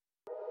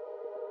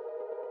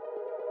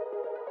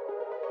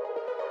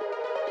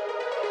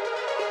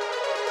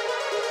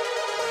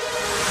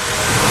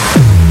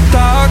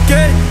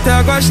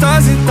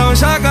gostosa, então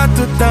joga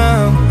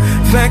tutão.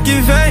 Vem que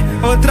vem,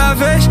 outra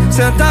vez,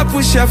 senta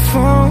pro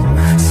chefão.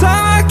 Só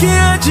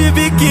maquinha de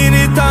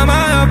biquíni, tá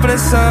maior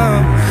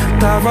pressão.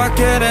 Tava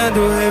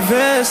querendo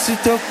rever esse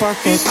teu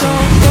pacotão.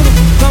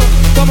 Toma,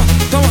 toma,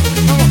 toma, toma.